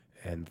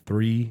And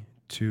 3,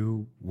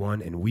 2,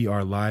 1, and we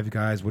are live,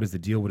 guys. What is the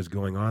deal? What is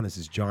going on? This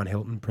is John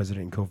Hilton,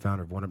 president and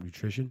co-founder of One Up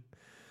Nutrition.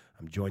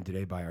 I'm joined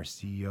today by our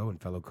CEO and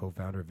fellow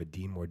co-founder,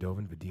 Vadim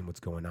Mordovan. Vadim, what's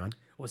going on?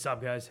 What's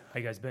up, guys? How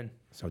you guys been?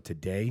 So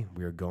today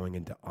we are going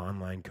into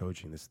online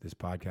coaching. This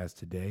podcast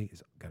today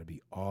is got to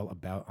be all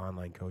about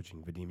online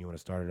coaching. Vadim, you want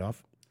to start it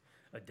off?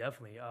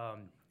 Definitely.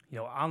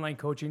 Online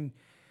coaching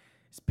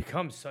has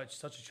become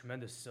such a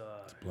tremendous.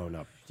 It's blown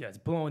up. Yeah, it's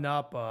blown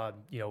up.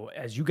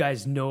 As you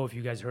guys know, if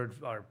you guys heard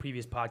our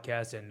previous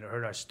podcast and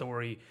heard our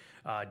story,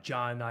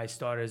 John and I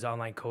started as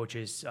online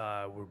coaches.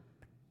 We're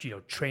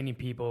training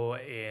people,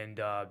 and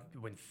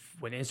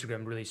when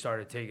Instagram really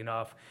started taking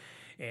off,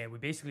 and we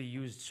basically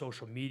used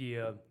social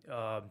media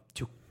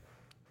to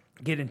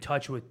get in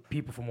touch with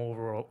people from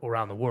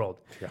around the world.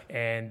 Yeah.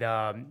 And,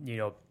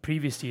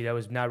 previously that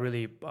was not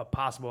really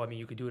possible. I mean,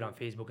 you could do it on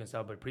Facebook and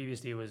stuff, but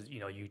previously it was,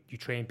 you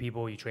train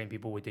people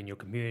within your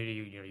community,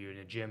 you're in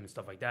a gym and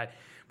stuff like that.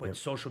 But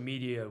social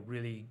media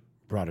really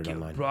brought it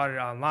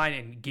online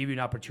and gave you an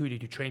opportunity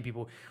to train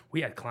people.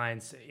 We had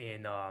clients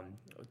in,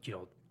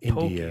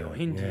 India,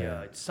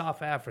 India,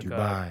 South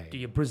Africa,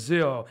 Dubai,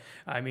 Brazil.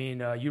 I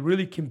mean, you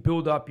really can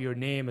build up your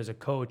name as a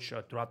coach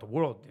throughout the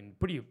world and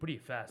pretty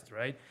fast,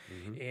 right?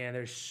 Mm-hmm. And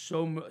there's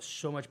so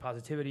much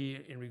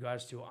positivity in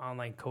regards to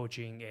online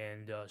coaching,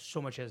 and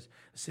so much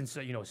since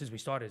we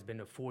started. It's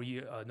been a 4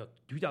 year.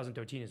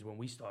 2013 is when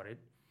we started.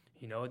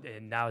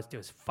 And now it's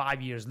just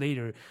 5 years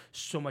later,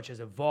 so much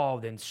has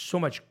evolved and so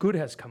much good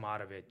has come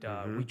out of it.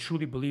 We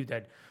truly believe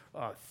that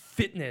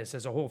fitness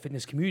as a whole,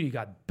 fitness community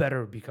got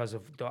better because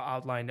of the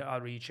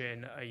outreach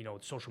and,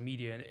 social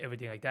media and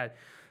everything like that.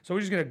 So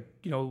we're just going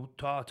to,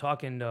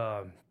 talk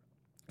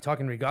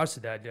in regards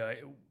to that.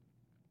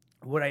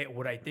 What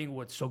I think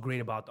what's so great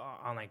about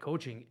online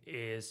coaching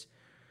is,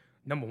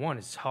 number one,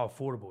 is how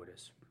affordable it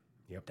is.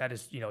 Yep. That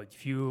is,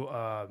 if you...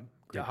 how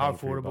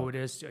affordable it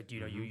is.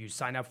 You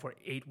sign up for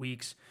 8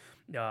 weeks,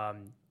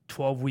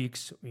 12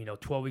 weeks.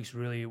 12 weeks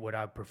really what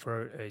I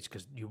prefer is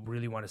because you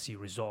really want to see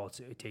results.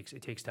 It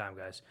takes time,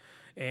 guys,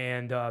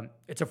 and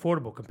it's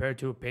affordable compared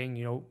to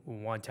paying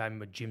one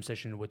time a gym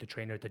session with a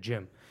trainer at the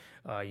gym.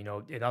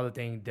 Another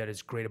thing that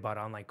is great about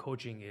online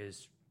coaching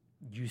is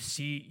you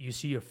see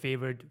your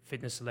favorite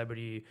fitness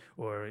celebrity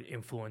or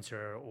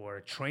influencer or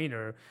a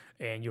trainer,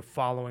 and you're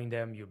following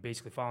them. You're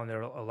basically following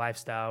their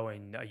lifestyle,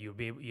 and you'll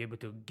be able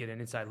to get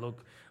an inside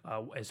look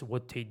as to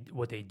what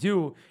they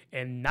do.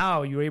 And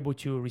now you're able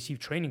to receive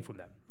training from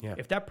them. Yeah.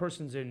 If that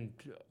person's in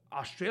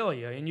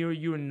Australia and you're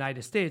in the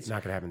United States, it's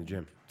not gonna happen in the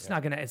gym. It's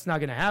not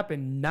gonna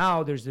happen.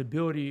 Now there's the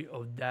ability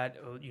of that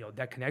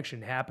that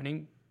connection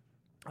happening.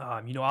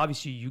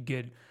 Obviously you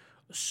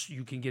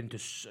can get into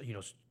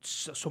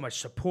so much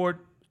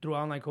support through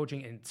online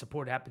coaching, and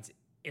support happens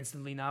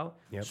instantly now.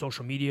 Yep.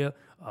 Social media,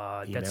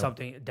 that's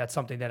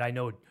something that I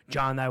know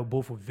John and I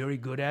both were very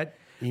good at.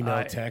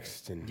 Email,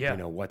 text, and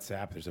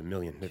WhatsApp. There's a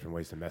million different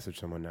ways to message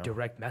someone now.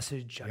 Direct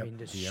message. I mean,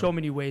 there's so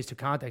many ways to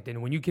contact, and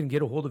when you can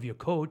get a hold of your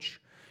coach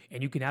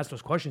and you can ask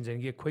those questions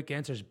and get quick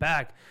answers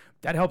back,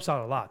 that helps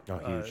out a lot.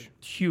 Oh,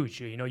 huge.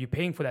 You're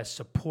paying for that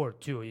support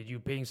too. You're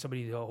paying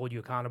somebody to hold you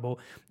accountable,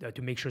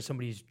 to make sure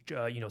somebody's,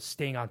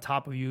 staying on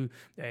top of you,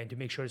 and to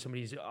make sure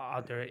somebody's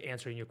out there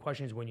answering your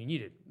questions when you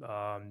need it.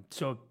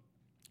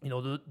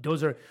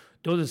 Those are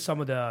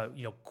some of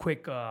the,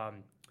 quick,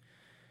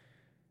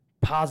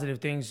 positive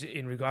things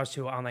in regards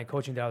to online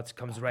coaching that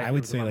comes right. I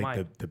would say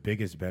the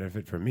biggest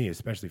benefit for me,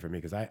 especially for me,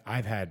 because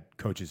I've had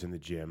coaches in the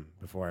gym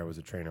before I was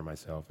a trainer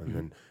myself, and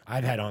then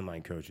I've had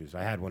online coaches.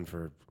 I had one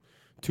for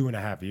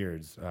 2.5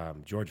 years.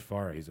 George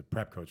Farah, he's a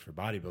prep coach for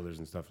bodybuilders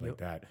and stuff like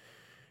that.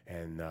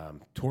 And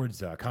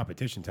towards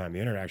competition time, the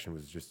interaction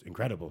was just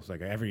incredible. It's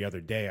like every other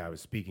day I was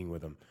speaking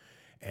with him,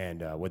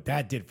 and what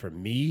that did for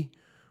me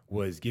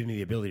was give me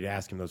the ability to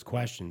ask him those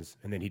questions,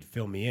 and then he'd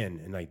fill me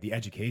in, and like the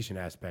education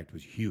aspect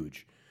was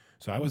huge.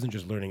 So I wasn't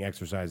just learning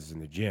exercises in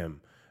the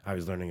gym. I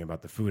was learning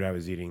about the food I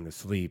was eating, the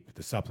sleep,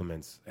 the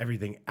supplements,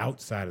 everything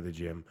outside of the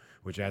gym,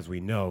 which, as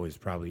we know, is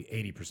probably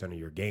 80% of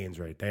your gains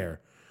right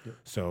there. Yep.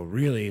 So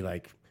really,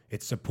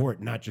 it's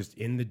support not just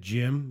in the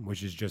gym,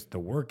 which is just the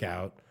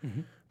workout,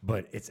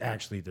 but it's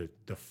actually the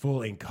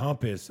full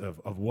encompass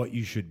of what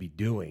you should be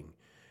doing.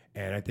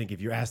 And I think if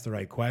you ask the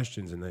right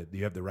questions and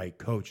you have the right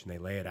coach and they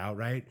lay it out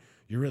right,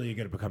 you're really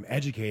going to become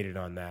educated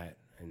on that.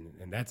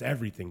 And that's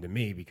everything to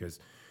me, because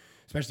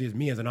especially as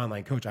me as an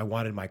online coach, I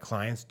wanted my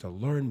clients to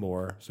learn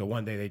more. So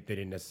one day they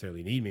didn't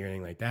necessarily need me or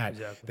anything like that.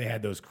 Exactly. They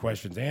had those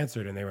questions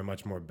answered, and they were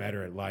much more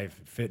better at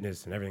life,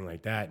 fitness, and everything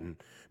like that. And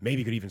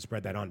maybe could even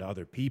spread that on to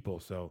other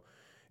people. So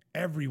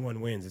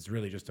everyone wins. It's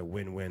really just a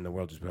win-win. The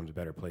world just becomes a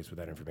better place with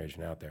that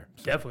information out there.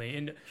 So, definitely.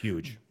 And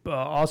huge.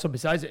 Also,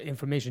 besides the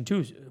information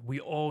too, we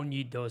all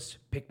need those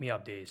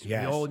pick-me-up days.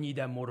 Yes. We all need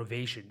that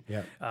motivation.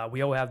 Yeah.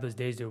 We all have those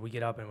days that we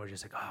get up and we're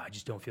just like, I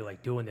just don't feel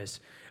like doing this.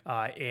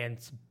 And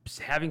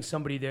having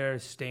somebody there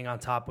staying on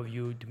top of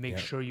you to make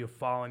sure you're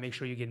following, make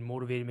sure you're getting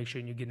motivated, make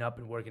sure you're getting up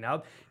and working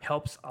out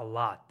helps a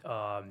lot.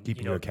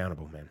 Keeping you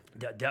accountable, man.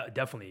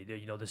 Definitely.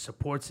 The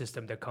support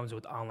system that comes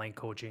with online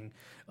coaching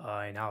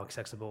and how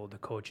accessible the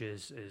coach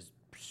is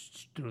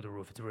through the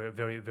roof. It's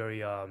very,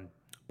 very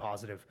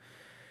positive.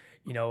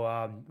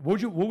 What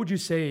would you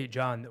say,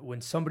 John,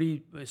 when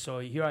somebody? So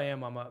here I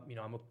am. I'm a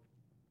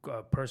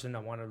person. I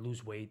want to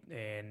lose weight,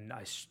 and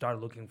I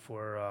start looking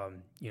for.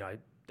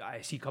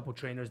 I see a couple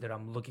trainers that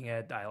I'm looking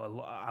at.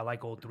 I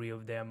like all three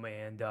of them.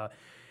 And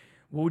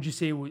what would you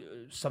say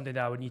something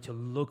that I would need to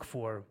look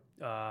for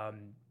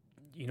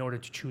in order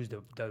to choose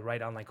the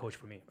right online coach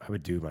for me? I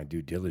would do my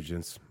due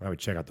diligence. I would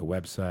check out the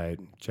website,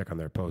 check on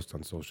their posts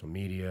on social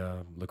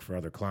media, look for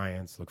other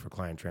clients, look for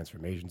client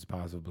transformations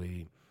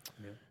possibly,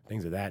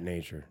 things of that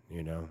nature.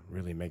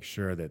 Really make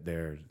sure that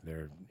they're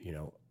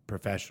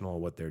professional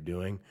at what they're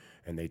doing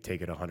and they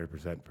take it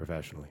 100%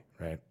 professionally,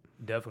 right?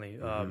 Definitely.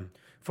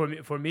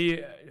 For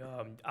me,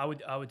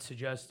 I would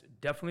suggest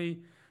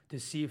definitely to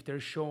see if they're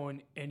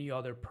showing any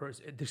other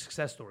the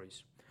success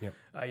stories. Yep.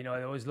 I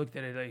always looked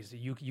at it as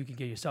you can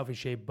get yourself in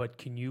shape, but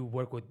can you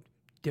work with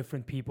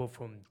different people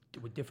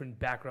with different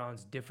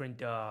backgrounds, different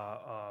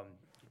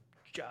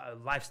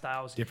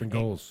lifestyles, different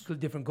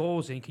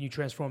goals, and can you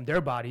transform their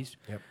bodies?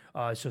 Yep.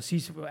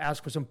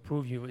 Ask for some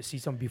proof. You see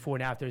some before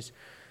and afters.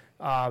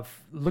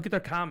 Look at their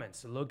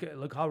comments.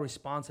 Look how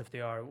responsive they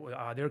are.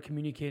 Are they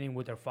communicating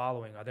with their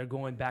following? Are they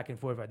going back and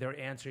forth? Are they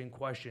answering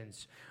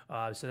questions?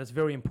 So that's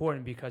very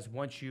important because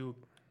once you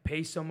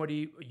pay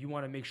somebody, you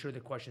want to make sure the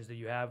questions that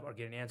you have are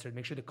getting answered.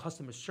 Make sure the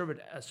customer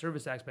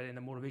service aspect and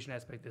the motivation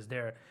aspect is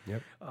there.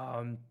 Yep.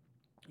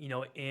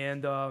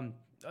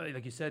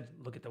 Like you said,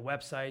 look at the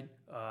website.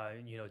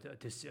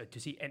 To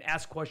see and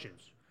ask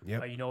questions.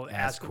 Yep.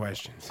 Ask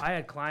questions. I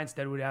had clients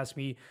that would ask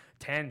me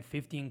 10,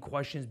 15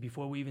 questions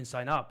before we even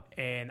sign up.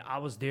 And I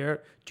was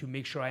there to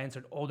make sure I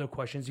answered all their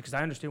questions because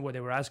I understood what they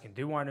were asking.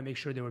 They wanted to make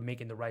sure they were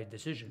making the right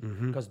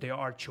decision because there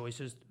are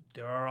choices.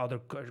 There are other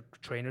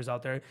trainers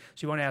out there.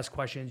 So you want to ask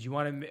questions. You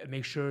want to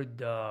make sure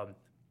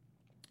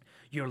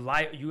your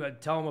life, you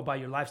tell them about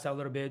your lifestyle a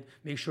little bit.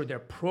 Make sure their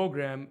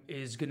program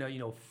is gonna,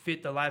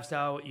 fit the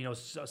lifestyle.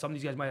 Some of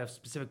these guys might have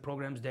specific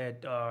programs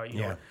that,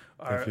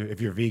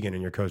 if you're vegan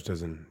and your coach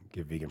doesn't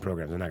give vegan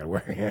programs, they're not gonna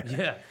work.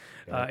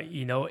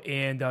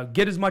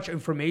 Get as much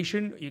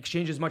information,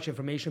 exchange as much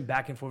information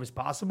back and forth as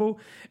possible,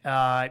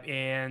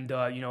 something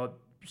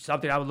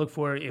I would look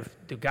for if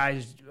the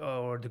guys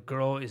or the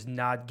girl is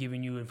not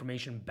giving you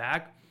information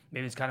back.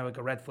 Maybe it's kind of like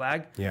a red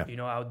flag. Yeah.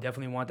 I would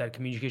definitely want that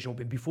communication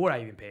open before I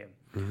even pay him.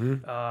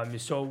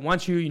 So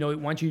once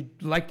you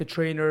like the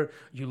trainer,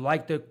 you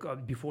like the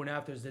before and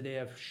afters that they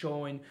have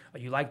shown,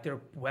 you like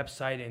their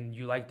website and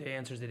you like the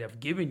answers that they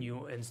have given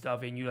you and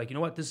stuff, and you're like,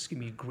 this is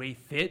gonna be a great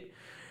fit,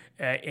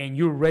 and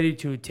you're ready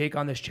to take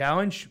on this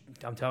challenge.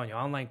 I'm telling you,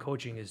 online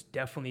coaching is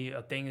definitely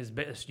a thing. We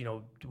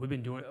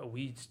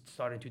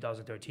started in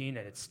 2013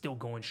 and it's still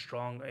going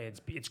strong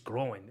and it's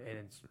growing,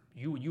 and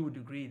you would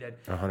agree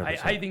that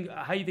 100%.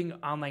 How you think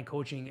online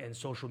coaching and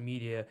social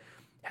media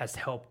has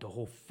helped the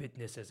whole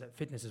fitnesses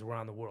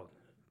around the world?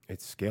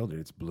 It's scaled it.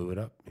 It's blew it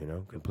up,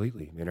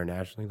 completely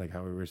internationally, like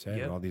how we were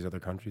saying, all these other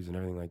countries and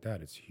everything like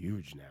that. It's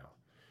huge now.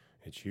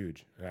 It's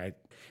huge, right?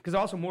 Because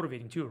also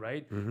motivating too,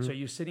 right? So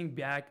you're sitting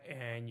back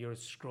and you're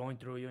scrolling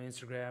through your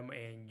Instagram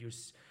and you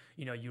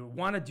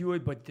want to do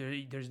it, but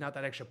there's not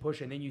that extra push,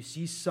 and then you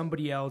see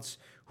somebody else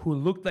who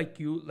looked like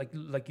you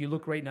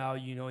look right now,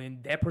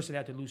 and that person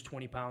had to lose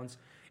 20 pounds,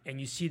 and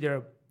you see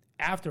their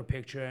after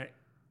picture.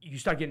 You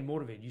start getting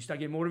motivated.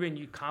 And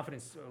your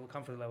confidence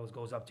levels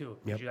goes up too.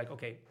 Yep. You're like,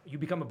 okay, you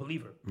become a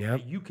believer. Yeah,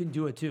 you can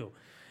do it too.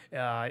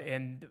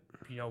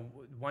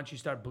 Once you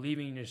start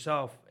believing in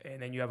yourself,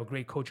 and then you have a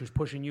great coach who's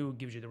pushing you,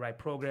 gives you the right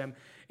program,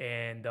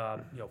 and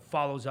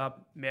follows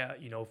up.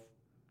 You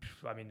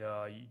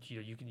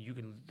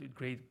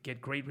can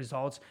get great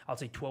results. I'll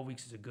say 12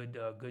 weeks is a good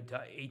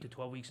 8 to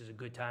 12 weeks is a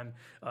good time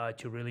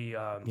to really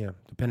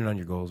depending on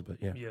your goals,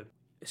 but yeah.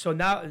 So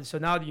now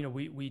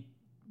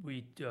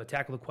we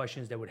tackle the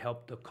questions that would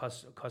help the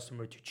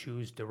customer to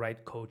choose the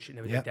right coach and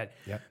everything like that.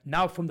 Yeah.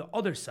 Now, from the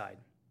other side,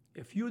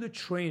 if you're the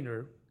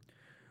trainer,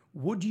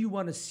 what do you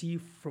want to see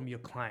from your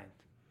client?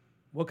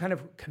 What kind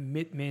of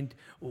commitment?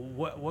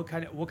 What would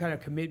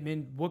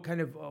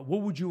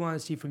you want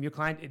to see from your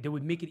client that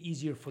would make it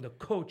easier for the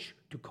coach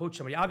to coach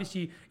somebody?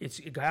 Obviously,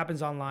 it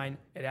happens online.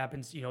 It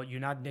happens. You're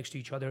not next to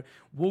each other.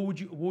 What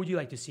would you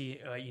like to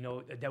see?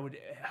 That would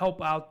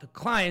help out the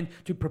client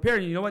to prepare.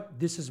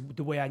 This is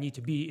the way I need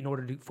to be in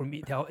order for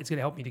me to help. It's going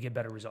to help me to get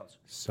better results.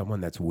 Someone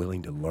that's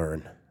willing to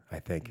learn. I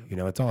think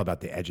it's all about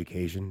the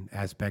education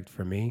aspect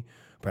for me.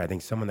 But I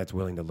think someone that's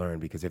willing to learn,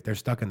 because if they're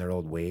stuck in their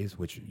old ways,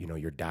 which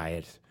your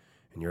diet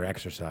and your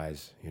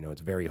exercise,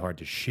 it's very hard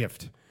to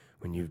shift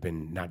when you've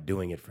been not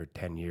doing it for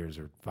 10 years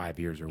or 5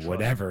 years or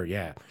whatever.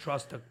 Yeah.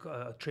 Trust a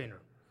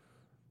trainer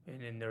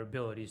and their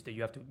abilities. That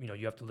you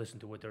have to listen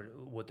to what the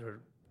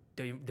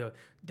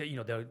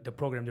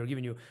program they're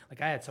giving you.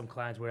 Like I had some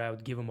clients where I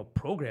would give them a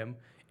program,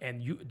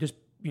 and this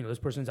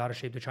person's out of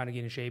shape. They're trying to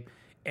get in shape,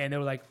 and they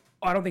were like,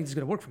 "Oh, I don't think this is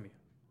gonna work for me."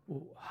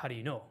 Well, how do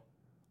you know?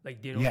 Like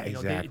they don't,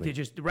 exactly. They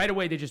just right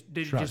away they just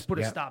put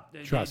a stop.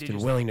 Trust they and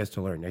just, willingness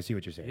to learn. I see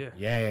what you're saying.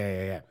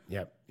 Yeah.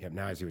 Yep.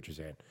 Now I see what you're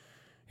saying.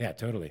 Yeah,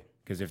 totally.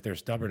 Because if they're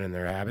stubborn in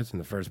their habits in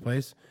the first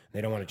place,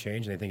 they don't want to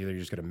change, and they think they're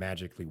just going to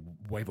magically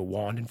wave a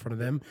wand in front of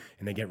them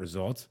and they get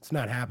results. It's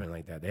not happening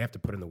like that. They have to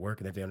put in the work,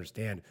 and they have to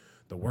understand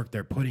the work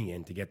they're putting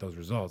in to get those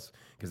results,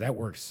 because that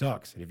work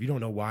sucks. And if you don't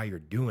know why you're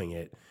doing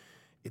it,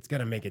 it's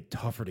going to make it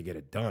tougher to get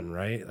it done,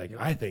 right? Like,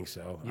 I think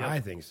so. Yep. I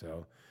think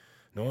so.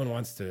 No one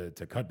wants to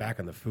cut back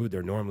on the food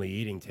they're normally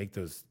eating, take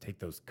those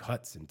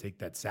cuts and take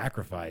that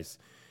sacrifice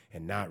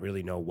and not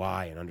really know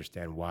why and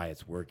understand why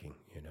it's working,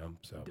 you know?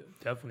 So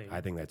Definitely.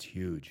 I think that's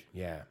huge.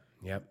 Yeah.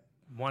 Yep.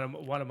 One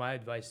of my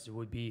advices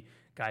would be,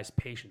 guys,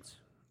 patience.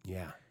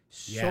 Yeah.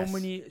 So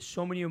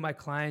many of my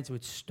clients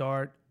would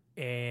start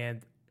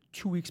and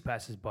 2 weeks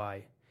passes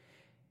by.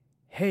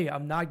 Hey,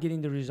 I'm not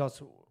getting the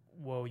results.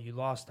 Well, you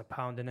lost 1.5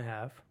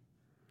 pounds.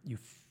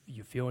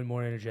 You feeling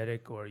more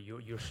energetic, or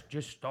you're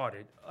just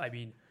started. I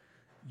mean,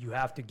 you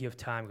have to give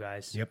time,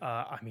 guys. Yep.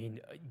 I mean,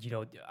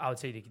 I would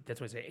say that's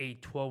what I say,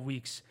 8, 12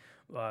 weeks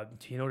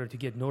in order to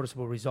get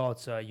noticeable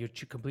results. You're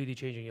completely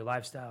changing your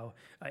lifestyle.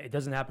 It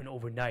doesn't happen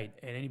overnight.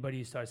 And anybody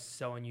who starts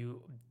selling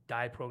you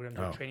diet programs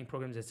or training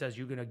programs that says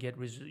you're going to get,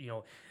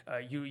 you're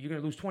going to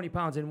lose 20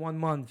 pounds in 1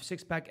 month,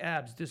 6-pack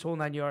abs, this whole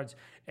 9 yards.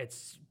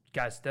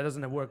 Guys, that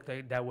doesn't work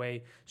that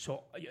way.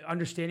 So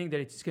understanding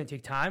that it's going to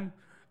take time,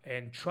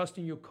 and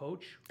trusting your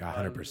coach,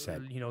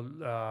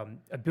 100%.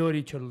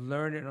 Ability to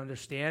learn and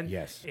understand,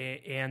 yes,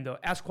 and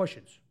ask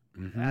questions.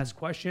 Mm-hmm. Ask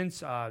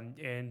questions,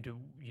 and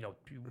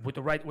with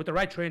the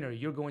right trainer,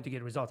 you're going to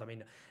get results. I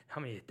mean, how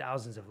many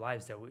thousands of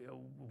lives that when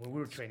we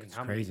were training, it's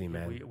crazy,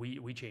 man.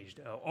 We changed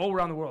all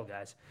around the world,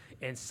 guys.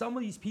 And some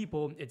of these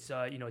people, it's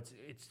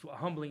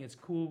humbling. It's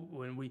cool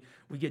when we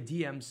get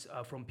DMs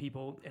from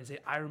people and say,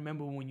 I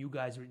remember when you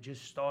guys were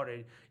just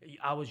started,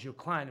 I was your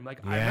client. I'm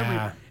like, I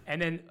remember.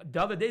 And then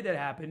the other day that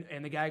happened,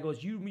 and the guy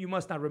goes, you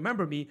must not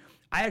remember me.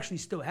 I actually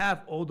still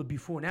have all the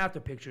before and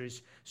after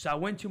pictures. So I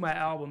went to my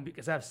album,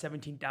 because I have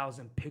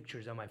 17,000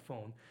 pictures on my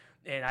phone.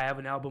 And I have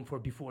an album for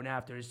before and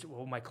afters to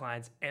all my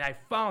clients. And I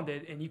found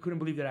it, and you couldn't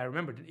believe that I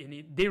remembered it.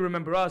 And they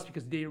remember us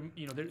because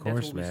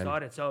that's where we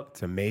started. So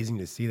it's amazing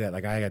to see that.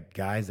 Like, I got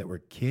guys that were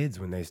kids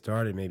when they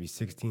started, maybe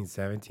 16,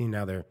 17.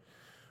 Now they're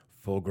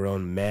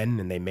full-grown men,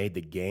 and they made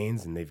the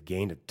gains, and they've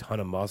gained a ton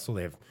of muscle.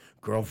 They have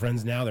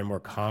girlfriends now. They're more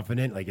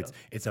confident. Like,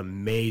 it's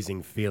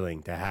amazing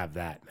feeling to have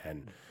that,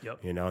 man.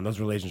 Yep. And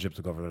those relationships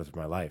will go for the rest of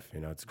my life.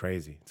 It's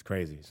crazy. It's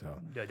crazy. So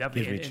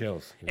definitely. Gives me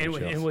chills. And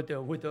with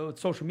the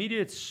social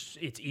media, it's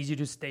easy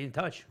to stay in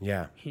touch.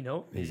 Yeah.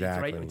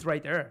 Exactly. It's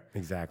right there.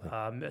 Exactly.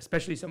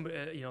 Especially some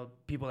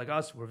people like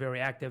us. We're very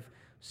active.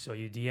 So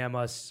you DM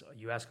us,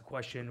 you ask a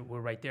question,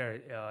 we're right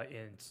there,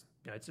 and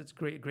it's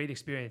great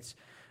experience.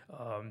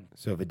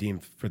 So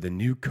Vadim, for the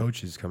new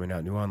coaches coming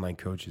out, new online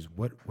coaches,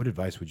 what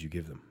advice would you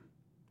give them?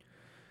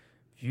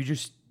 If you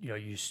just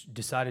you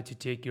decided to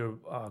take your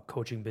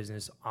coaching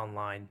business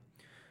online,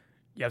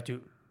 you have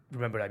to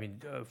remember. I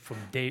mean, from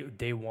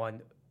day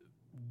one,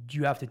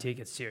 you have to take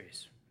it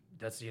serious.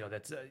 You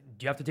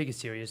have to take it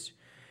serious.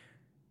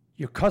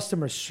 Your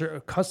customer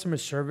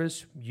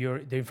service,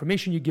 the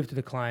information you give to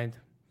the client,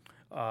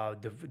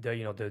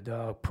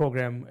 the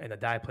program and the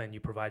diet plan you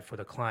provide for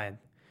the client.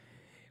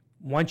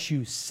 Once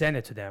you send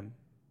it to them,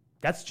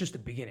 that's just the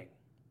beginning.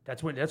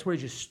 That's where it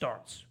just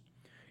starts.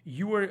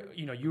 You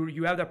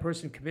have that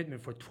person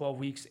commitment for 12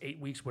 weeks, 8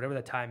 weeks, whatever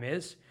the time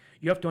is.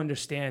 You have to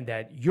understand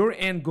that your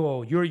end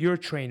goal, you're your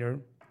trainer.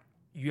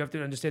 You have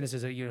to understand this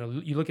as you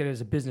look at it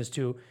as a business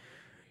too.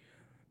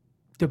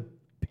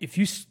 If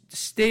you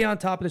stay on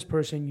top of this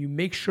person, you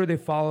make sure they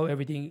follow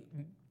everything,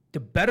 the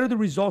better the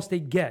results they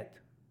get.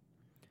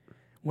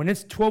 When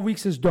it's 12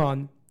 weeks is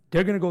done,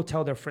 they're going to go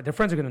tell their friends. Their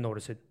friends are going to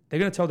notice it. They're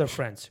going to tell their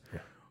friends. Yeah.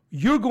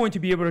 You're going to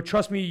be able to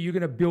trust me. You're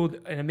going to build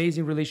an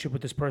amazing relationship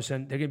with this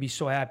person. They're going to be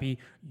so happy.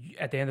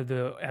 At the end of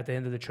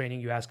the training,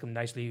 you ask them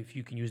nicely if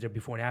you can use their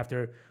before and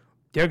after.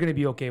 They're going to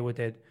be okay with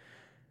it.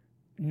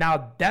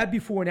 Now, that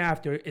before and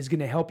after is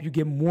going to help you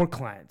get more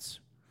clients.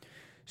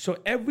 So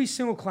every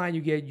single client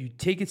you get, you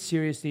take it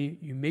seriously.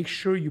 You make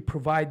sure you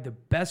provide the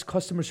best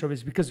customer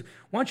service, because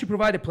once you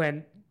provide a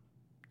plan,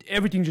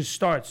 everything just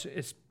starts.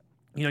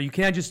 You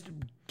can't just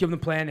give them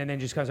the plan and then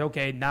just kind of say,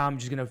 okay, now I'm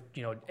just going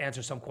to,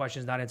 answer some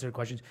questions, not answer the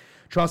questions.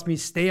 Trust me,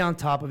 stay on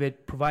top of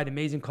it, provide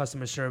amazing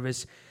customer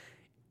service.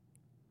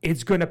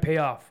 It's going to pay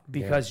off,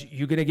 because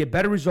you're going to get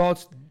better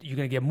results. You're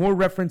going to get more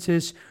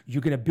references.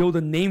 You're going to build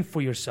a name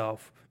for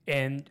yourself.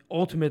 And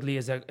ultimately,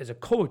 as a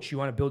coach, you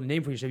want to build a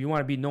name for yourself. You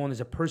want to be known as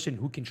a person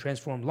who can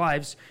transform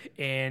lives,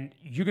 and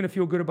you're going to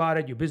feel good about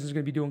it. Your business is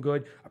going to be doing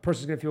good. A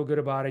person's going to feel good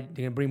about it.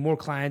 They're going to bring more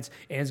clients,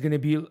 and it's going to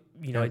be,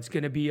 it's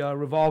going to be a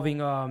revolving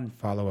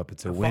follow up.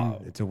 It's a win.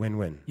 It's a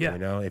win-win.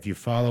 Yeah. If you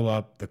follow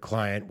up, the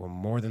client will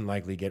more than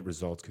likely get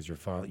results because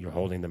you're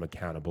holding them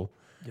accountable.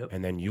 Yep.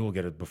 And then you'll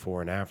get a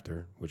before and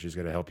after, which is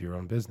going to help your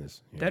own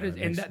business.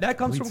 That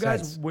comes from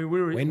guys when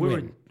we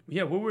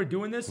were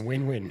doing this.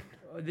 Win-win.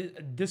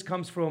 This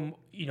comes from,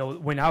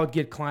 when I would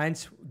get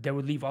clients that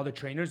would leave other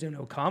trainers and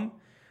they'll come,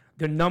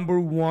 their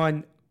number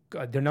one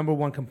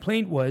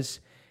complaint was,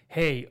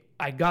 hey,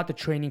 I got the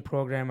training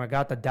program, I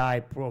got the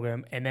diet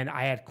program, and then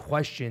I had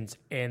questions,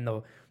 and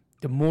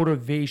the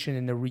motivation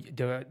and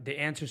the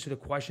answers to the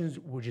questions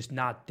were just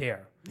not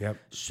there. Yep.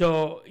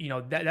 So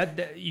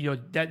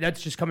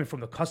that's just coming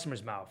from the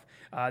customer's mouth.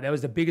 That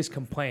was the biggest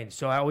complaint.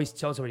 So I always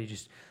tell somebody,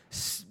 just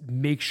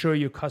make sure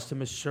your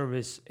customer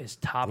service is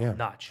top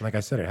notch. Like I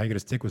said, how are you going to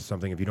stick with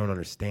something if you don't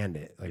understand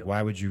it? Like,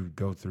 why would you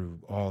go through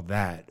all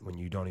that when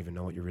you don't even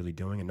know what you're really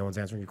doing and no one's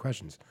answering your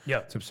questions? Yeah,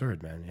 it's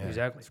absurd, man. Yeah,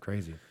 exactly. It's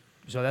crazy.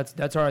 So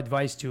that's our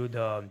advice to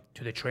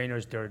the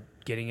trainers. They're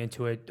getting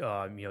into it.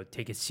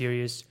 Take it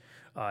serious.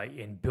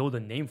 And build a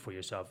name for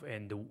yourself.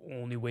 And the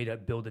only way to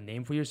build a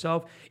name for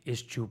yourself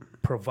is to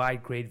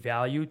provide great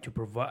value,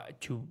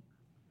 to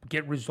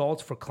get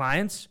results for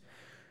clients.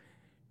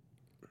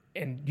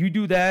 And you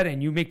do that,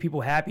 and you make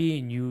people happy,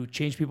 and you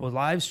change people's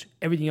lives.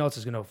 Everything else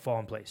is gonna fall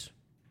in place.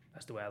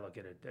 That's the way I look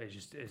at it.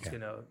 It's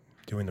gonna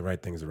doing the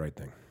right thing is the right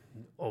thing.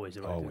 Always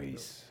the right thing.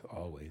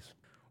 Always.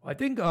 I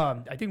think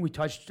we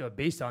touched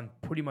based on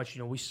pretty much.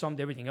 We summed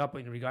everything up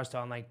in regards to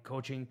online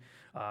coaching.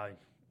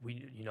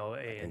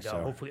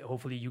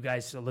 Hopefully you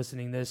guys are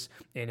listening this,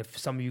 and if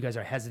some of you guys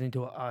are hesitant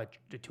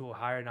to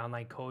hire an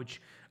online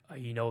coach,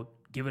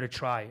 give it a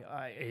try.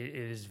 It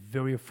is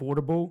very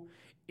affordable,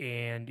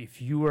 and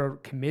if you are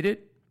committed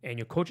and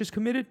your coach is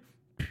committed,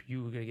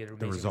 you're gonna get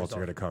the results are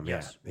gonna come.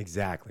 Yes, yeah,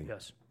 exactly.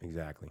 Yes,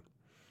 exactly.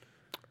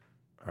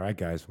 All right,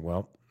 guys.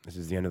 Well, this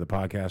is the end of the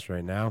podcast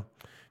right now.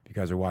 If you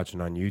guys are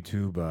watching on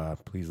YouTube,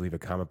 please leave a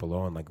comment below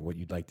on what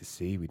you'd like to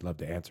see. We'd love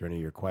to answer any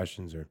of your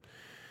questions or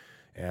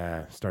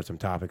start some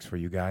topics for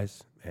you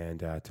guys.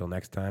 And till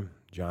next time,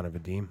 John and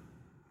Vadim,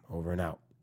 over and out.